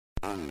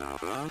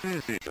Another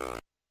visitor.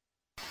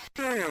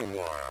 Stay a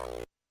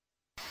while.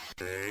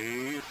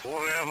 Stay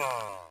forever.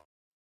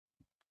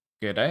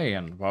 G'day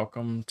and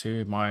welcome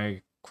to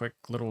my quick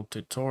little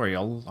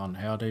tutorial on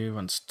how to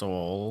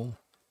install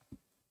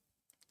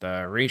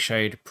the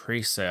Reshade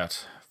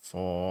preset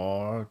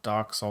for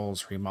Dark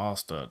Souls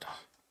Remastered.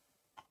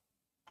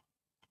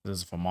 This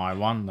is for my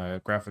one,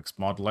 the graphics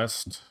mod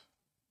list,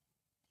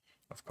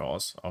 of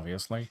course,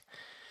 obviously.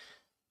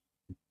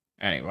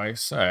 Anyway,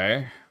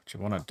 so what you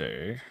want to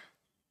do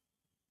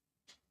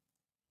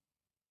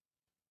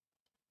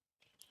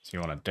is you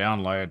want to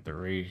download the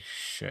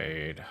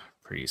Reshade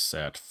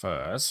preset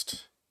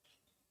first.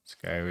 Let's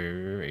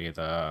go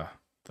either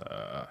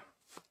the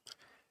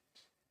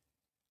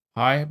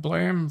high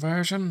bloom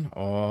version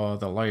or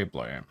the low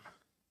bloom.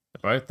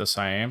 They're both the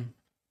same.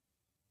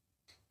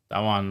 That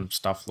one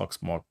stuff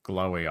looks more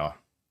glowier,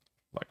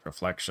 like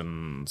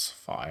reflections,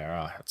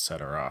 fire,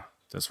 etc.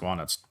 This one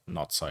it's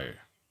not so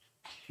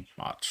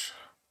much.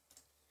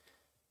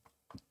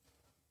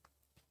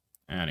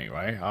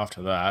 Anyway,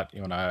 after that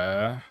you want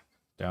to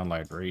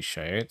download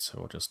Reshade, so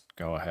we'll just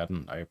go ahead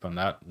and open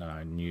that in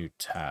a new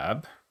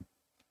tab.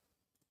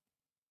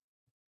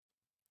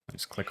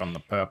 Just click on the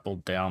purple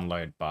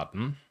download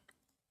button.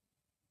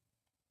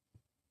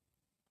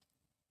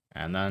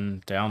 And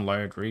then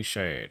download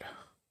Reshade.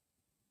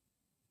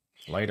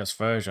 Latest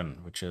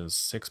version, which is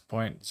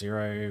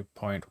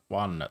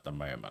 6.0.1 at the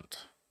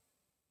moment.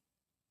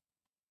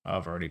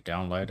 I've already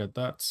downloaded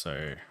that,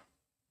 so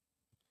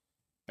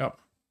yep.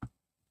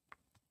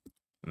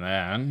 And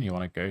then you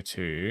want to go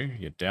to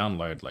your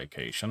download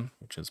location,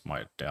 which is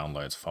my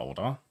downloads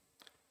folder.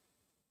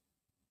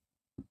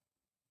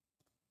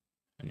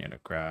 And you're going to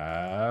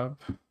grab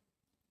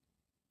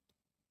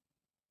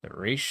the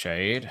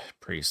Reshade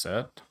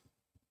preset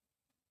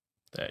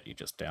that you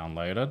just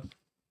downloaded.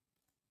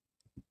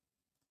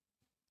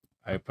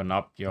 Open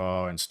up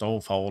your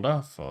install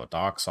folder for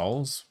Dark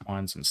Souls.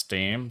 Mine's in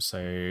Steam,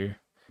 so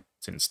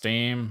it's in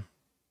Steam,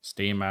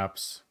 Steam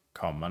Apps,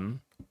 Common,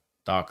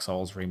 Dark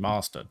Souls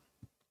Remastered.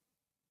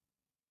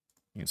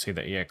 You can see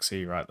the exe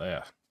right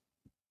there.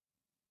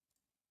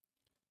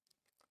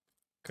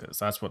 Because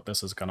that's what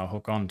this is going to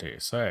hook onto.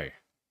 So,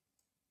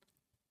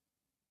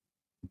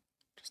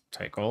 just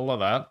take all of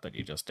that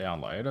you just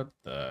downloaded,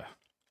 the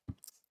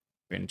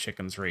Bin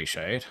Chicken's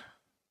Reshade,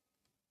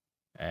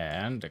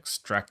 and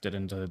extract it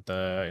into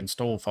the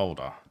install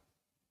folder.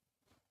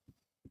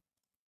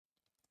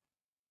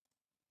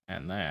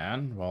 And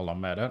then, while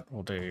I'm at it,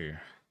 we'll do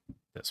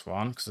this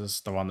one, because this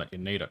is the one that you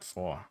need it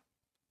for.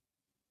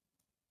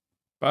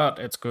 But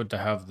it's good to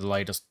have the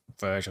latest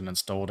version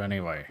installed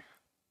anyway.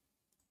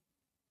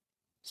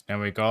 So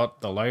now we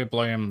got the low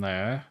bloom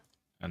there,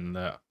 and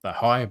the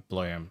high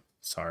bloom,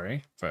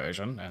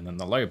 version, and then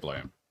the low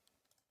bloom.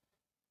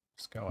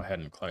 Just go ahead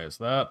and close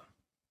that.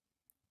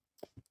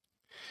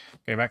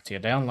 Go back to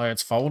your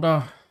downloads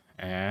folder,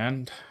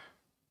 and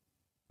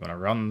you want to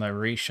run the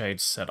Reshade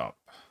setup.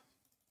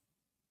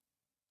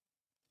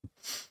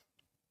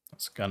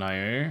 It's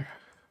gonna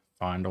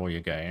find all your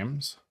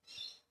games.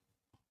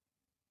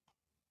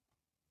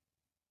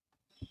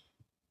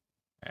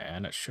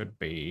 And it should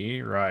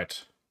be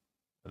right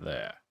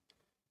there.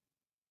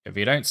 If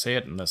you don't see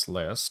it in this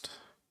list,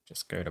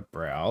 just go to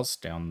Browse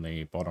down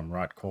the bottom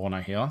right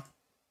corner here.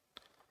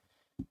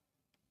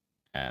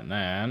 And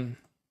then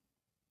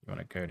you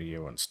want to go to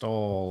your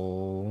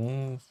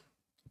install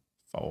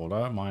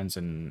folder. Mine's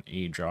in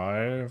E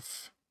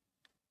drive.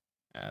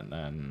 And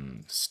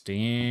then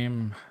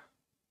Steam,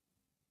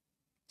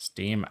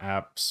 Steam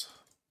Apps,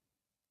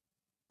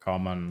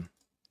 Common,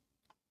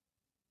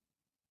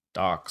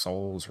 Dark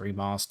Souls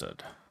Remastered.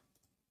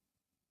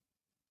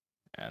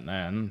 And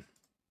then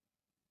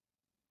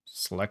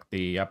select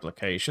the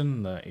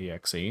application, the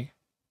exe,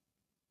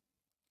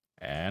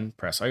 and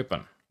press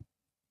open.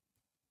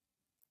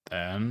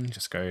 Then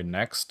just go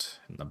next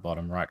in the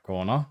bottom right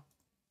corner.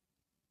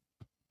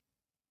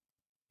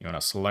 You want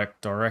to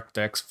select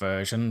DirectX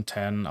version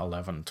 10,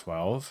 11,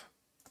 12.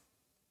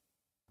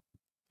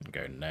 And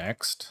go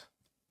next.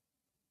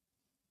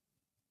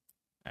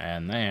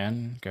 And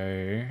then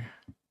go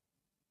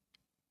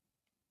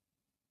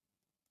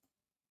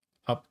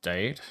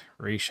update,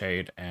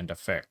 reshade, and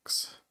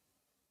effects.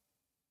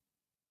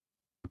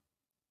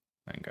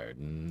 Then go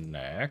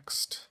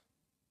next.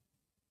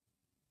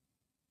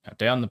 Now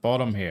down the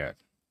bottom here,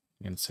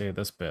 you can see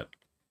this bit.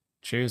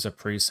 Choose a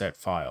preset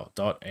file,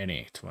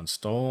 .ini, to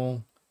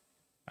install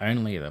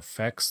only the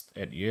effects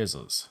it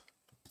uses.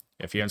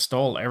 If you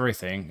install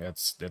everything,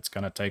 it's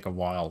going to take a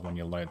while when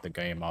you load the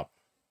game up.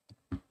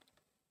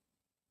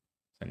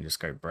 Then just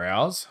go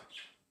browse.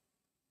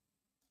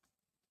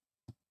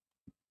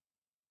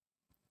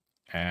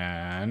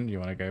 And you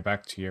want to go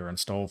back to your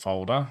install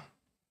folder,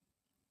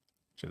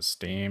 which is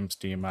Steam,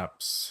 Steam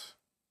Apps,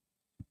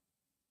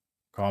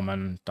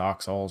 Common,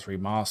 Dark Souls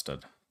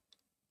Remastered.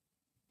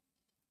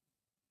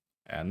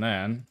 And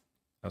then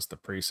that's the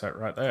preset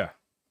right there.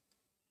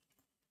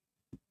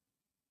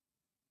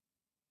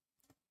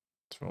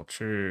 So we'll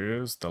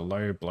choose the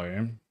low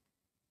bloom.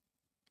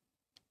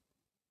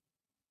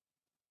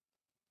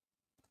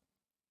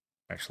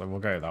 Actually, we'll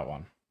go that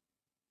one.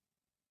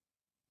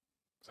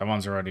 That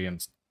one's already in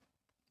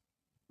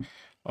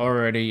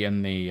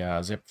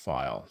the zip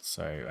file,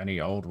 so any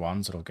old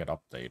ones, it'll get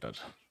updated.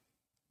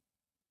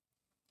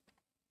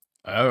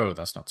 Oh,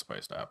 that's not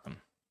supposed to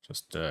happen.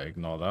 Just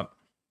ignore that.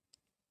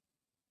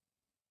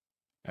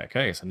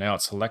 Okay, so now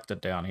it's selected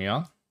down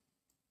here.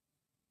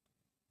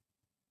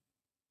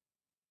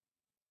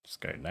 Just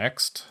go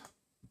next.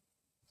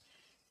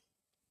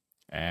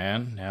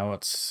 And now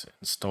it's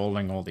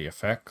installing all the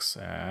effects,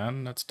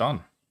 and it's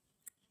done.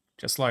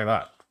 Just like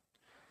that.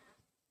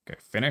 Go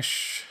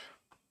finish.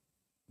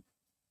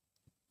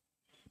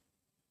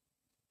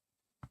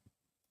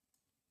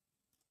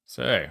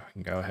 So, we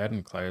can go ahead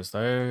and close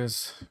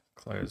those.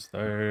 Close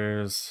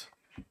those.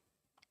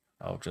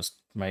 I'll just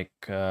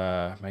make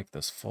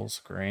this full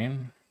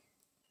screen.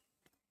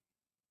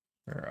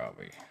 Where are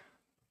we?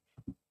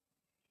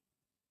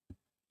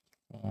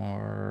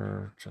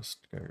 Or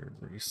just go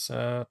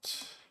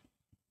reset.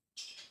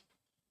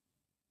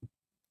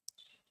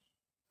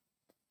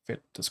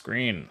 Fit the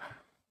screen.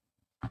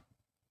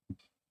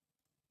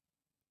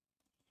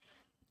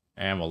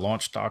 And we'll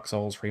launch Dark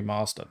Souls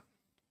Remastered.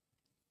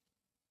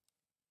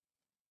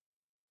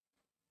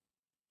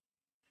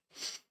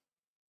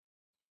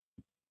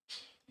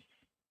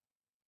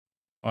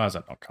 Why is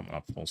that not coming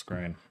up full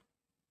screen?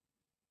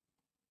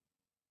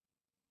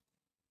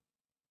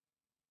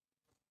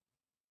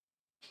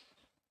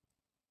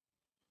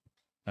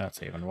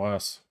 That's even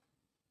worse.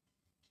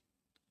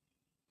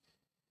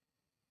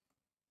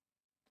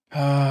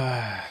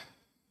 I'll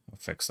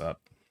fix that.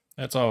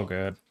 It's all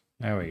good.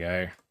 There we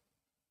go.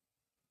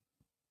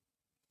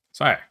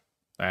 So,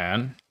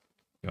 then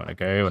you want to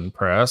go and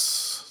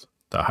press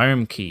the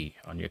home key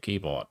on your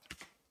keyboard.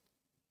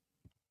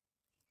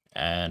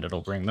 And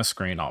it'll bring the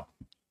screen up.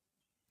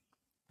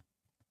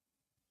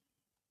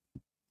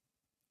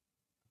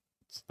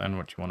 So then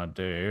what you want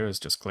to do is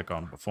just click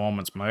on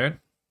performance mode.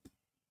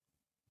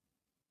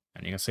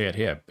 And you can see it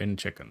here, bin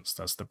chickens.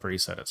 That's the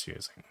preset it's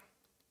using.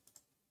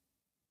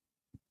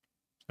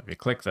 So if you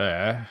click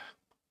there,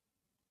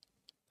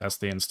 that's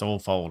the install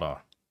folder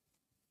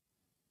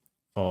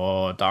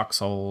for Dark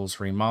Souls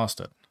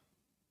Remastered.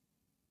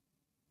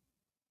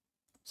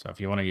 So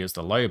if you want to use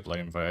the low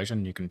bloom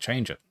version, you can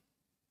change it.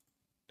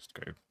 Just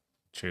go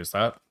choose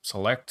that,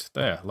 select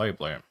there, low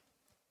bloom.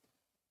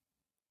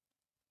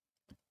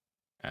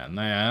 And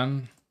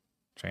then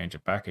change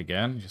it back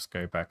again. Just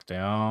go back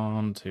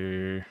down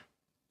to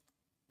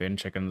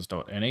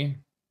binchickens.ini,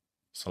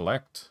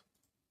 select.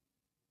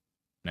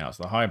 Now it's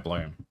the high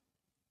bloom.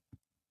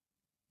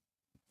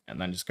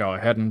 And then just go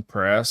ahead and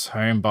press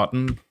home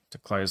button to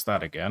close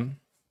that again.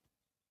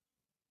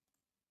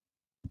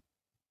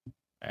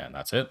 And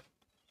that's it.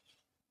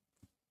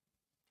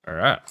 All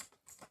right.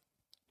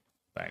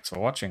 Thanks for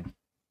watching.